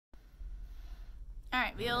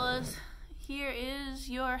Alright, violas, here is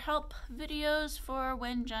your help videos for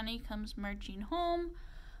when Johnny comes marching home.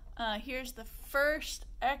 Here's the first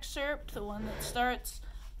excerpt, the one that starts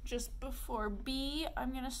just before B.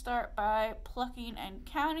 I'm going to start by plucking and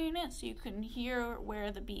counting it so you can hear where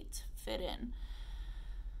the beats fit in.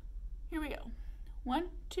 Here we go. 1,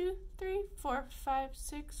 2, 3, 4, 5,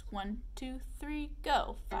 6. 1, 2, 3,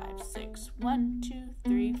 go. 5, 6. 1, 2,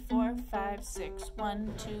 3, 4, 5, 6.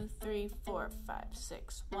 1, 2, 3, 4, 5,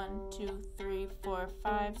 6. 1, 2, 3, 4,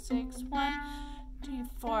 5, 6. 1, 2,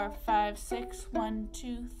 4, 5, 6. 1,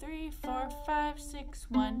 2, 3, 4, 5, 6.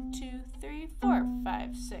 1, 2, 3, 4,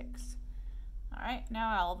 5, 6. Alright,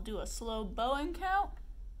 now I'll do a slow bowing count.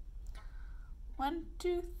 1,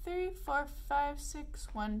 2, 3, 4, 5, 6.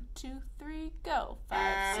 1, 2, 3, go.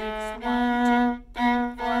 5, 6. 1, 2,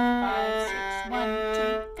 3, 4, 5, 6. 1,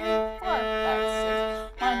 2, 3, 4, 5, 6.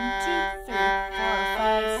 1, 2, 3, 4,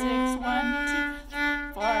 5, 6. 1, 2, 3,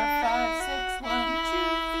 4, 5, 6. 1, 2,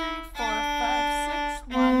 3, 4, 5,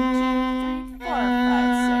 6. 1, 2, 3, 4, 5,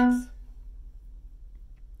 6.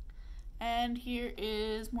 And here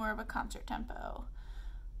is more of a concert tempo.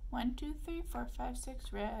 1, 2, 3, 4, 5,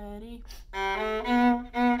 6, ready.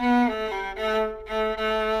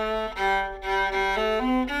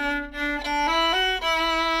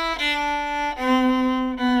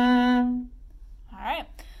 Alright,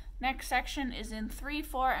 next section is in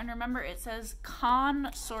 3/4, and remember it says con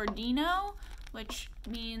sordino, which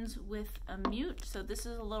means with a mute. So this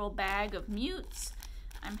is a little bag of mutes.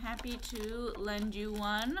 I'm happy to lend you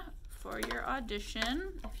one for your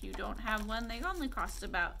audition. If you don't have one, they only cost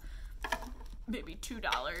about maybe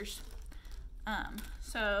 $2.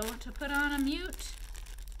 So to put on a mute,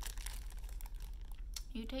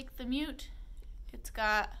 you take the mute. It's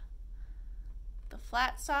got the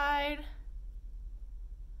flat side,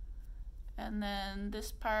 and then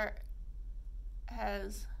this part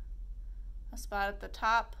has a spot at the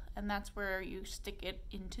top, and that's where you stick it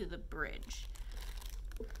into the bridge.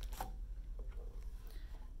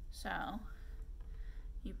 So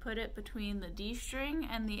you put it between the D string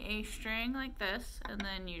and the A string like this, and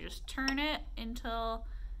then you just turn it until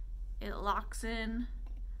it locks in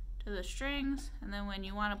to the strings, and then when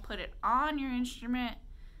you want to put it on your instrument,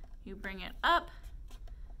 you bring it up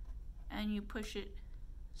and you push it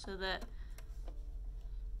so that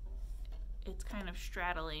it's kind of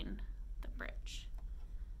straddling the bridge.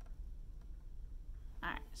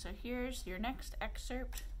 Alright, so here's your next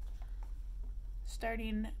excerpt.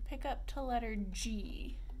 Starting pick up to letter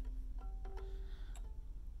G.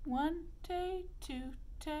 1, 2, 2,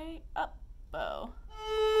 up, bow.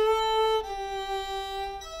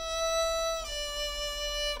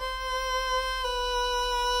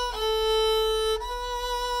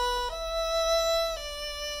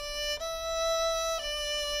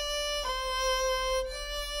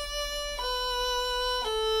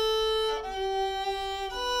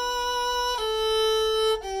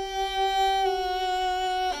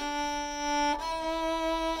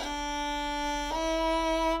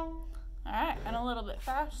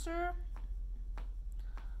 Faster.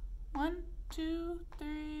 1, 2,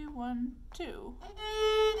 3, 1, 2.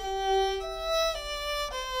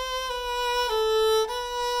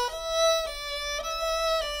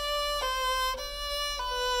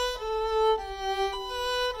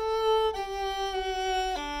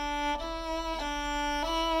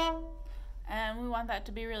 And we want that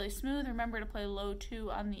to be really smooth. Remember to play low 2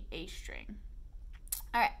 on the A string.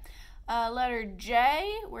 All right. Letter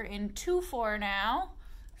J, we're in 2/4 now.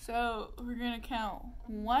 So we're gonna count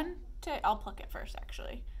 1, 2, I'll pluck it first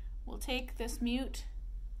actually. We'll take this mute,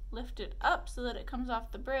 lift it up so that it comes off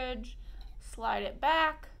the bridge, slide it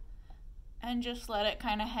back, and just let it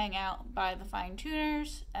kind of hang out by the fine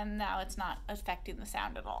tuners, and now it's not affecting the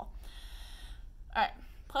sound at all. All right,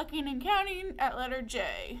 plucking and counting at letter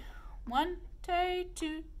J. 1, 2,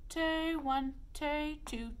 2, 1, 2,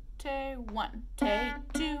 2, 1, 2,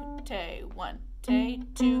 2, 1.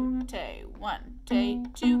 2, 2, 1,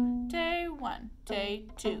 2, 2, 1, 2,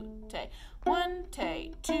 2, 1,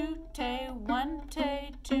 2, 2, 1,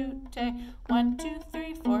 2, 2, 1, 2,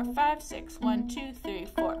 3, 4, 5, 6. 1, 2, 3,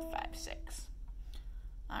 4, 5, 6.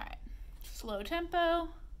 All right, slow tempo.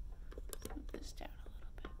 Move this down a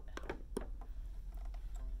little bit.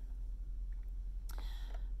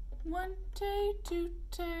 1, 2,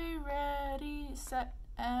 2, ready, set.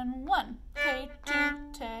 And 1, 2,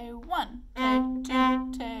 2, 1,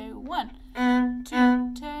 2, 2, 1,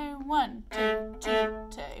 2, 2, 1, 2, 2, 1, 2,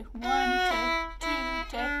 2, 1, 2,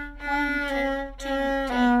 2, 1, 2,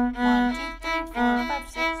 3, 4, 5,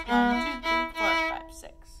 6, 1, 2, 3, 4, 5,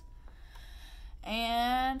 6.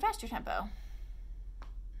 And faster tempo.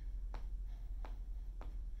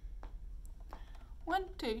 one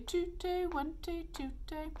day, 2 day, 1 day, 2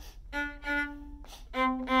 day.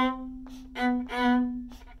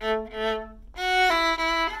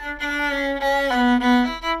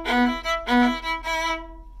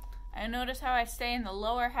 And notice how I stay in the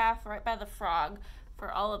lower half right by the frog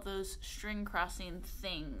for all of those string crossing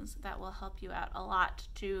things. That will help you out a lot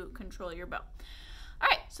to control your bow. All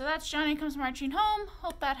right, so that's Johnny Comes Marching Home.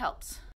 Hope that helps.